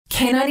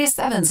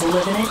K-97's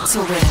living it to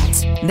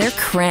win it. They're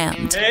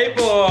crammed. Hey,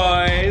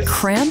 boys.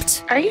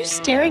 Cramped. Are you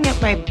staring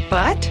at my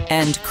butt?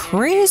 And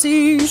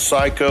crazy.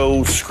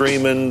 Psycho,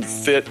 screaming,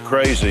 fit,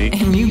 crazy.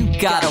 And you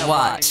gotta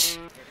watch.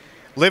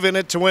 Living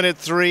it to win it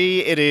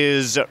 3. It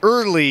is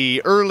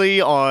early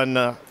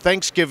on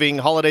Thanksgiving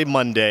holiday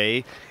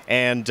Monday.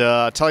 And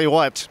tell you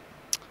what,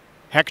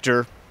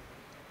 Hector,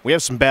 we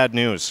have some bad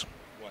news.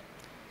 What?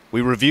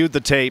 We reviewed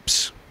the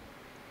tapes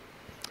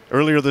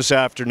earlier this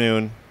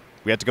afternoon.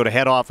 We had to go to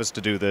head office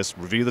to do this,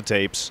 review the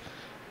tapes.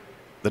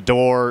 The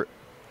door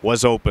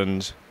was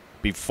opened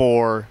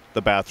before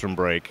the bathroom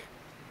break.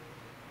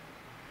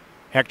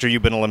 Hector,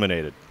 you've been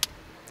eliminated.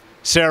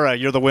 Sarah,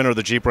 you're the winner of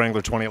the Jeep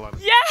Wrangler 2011.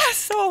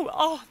 Yes!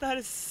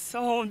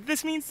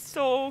 This means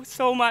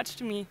so much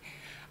to me.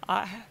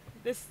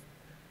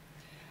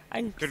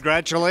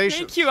 Congratulations.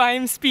 Thank you, I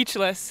am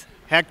speechless.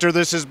 Hector,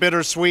 this is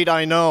bittersweet,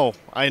 I know,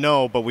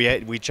 but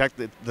we checked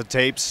the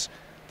tapes.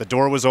 The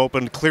door was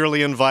opened,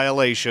 clearly in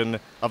violation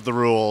of the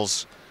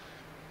rules.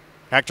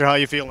 Hector, how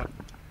you feeling?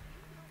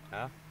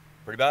 Yeah,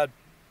 pretty bad.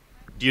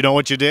 Do you know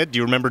what you did? Do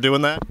you remember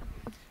doing that?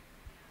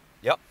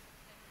 Yep.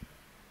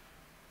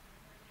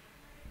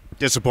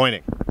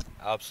 Disappointing.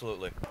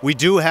 Absolutely. We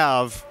do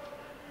have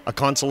a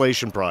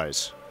consolation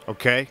prize,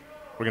 okay?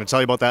 We're going to tell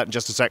you about that in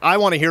just a sec. I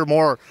want to hear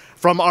more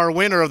from our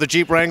winner of the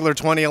Jeep Wrangler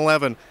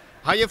 2011.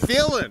 How you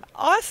feeling?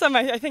 Awesome.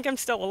 I think I'm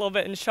still a little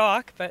bit in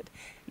shock, but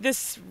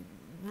this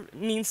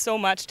means so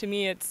much to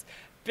me. It's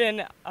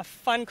been a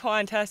fun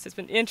contest. It's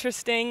been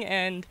interesting,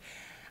 and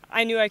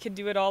I knew I could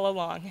do it all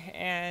along.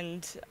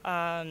 And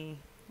I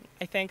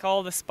thank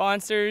all the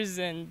sponsors,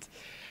 and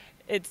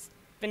it's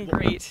been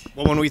great.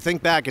 Well, when we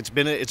think back, it's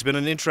been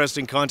an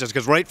interesting contest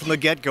because right from the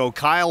get-go,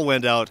 Kyle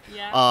went out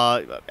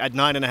at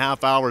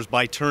 9.5 hours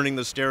by turning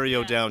the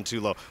stereo down too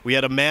low. We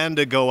had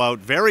Amanda go out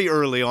very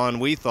early on,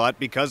 we thought,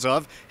 because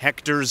of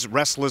Hector's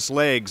restless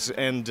legs,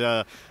 and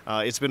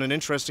it's been an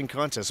interesting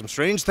contest. Some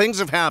strange things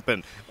have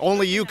happened.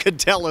 Only you could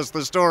tell us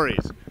the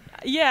stories.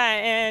 Yeah,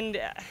 and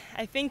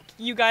I think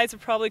you guys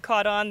have probably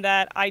caught on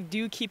that I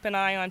do keep an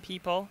eye on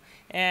people,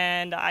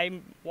 and I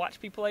watch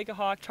people like a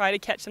hawk, try to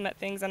catch them at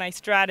things, and I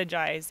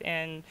strategize,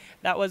 and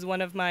that was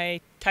one of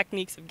my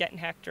techniques of getting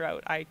Hector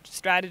out. I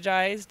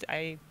strategized,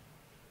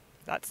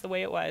 that's the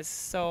way it was,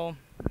 so.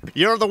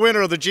 You're the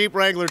winner of the Jeep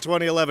Wrangler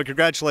 2011.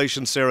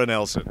 Congratulations, Sarah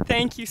Nelson.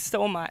 Thank you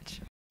so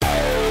much.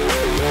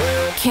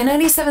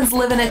 K-97's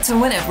living it to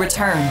win it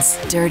returns.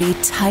 Dirty,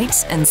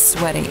 tight, and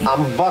sweaty.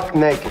 I'm buck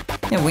naked.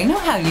 And we know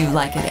how you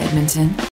like it, Edmonton.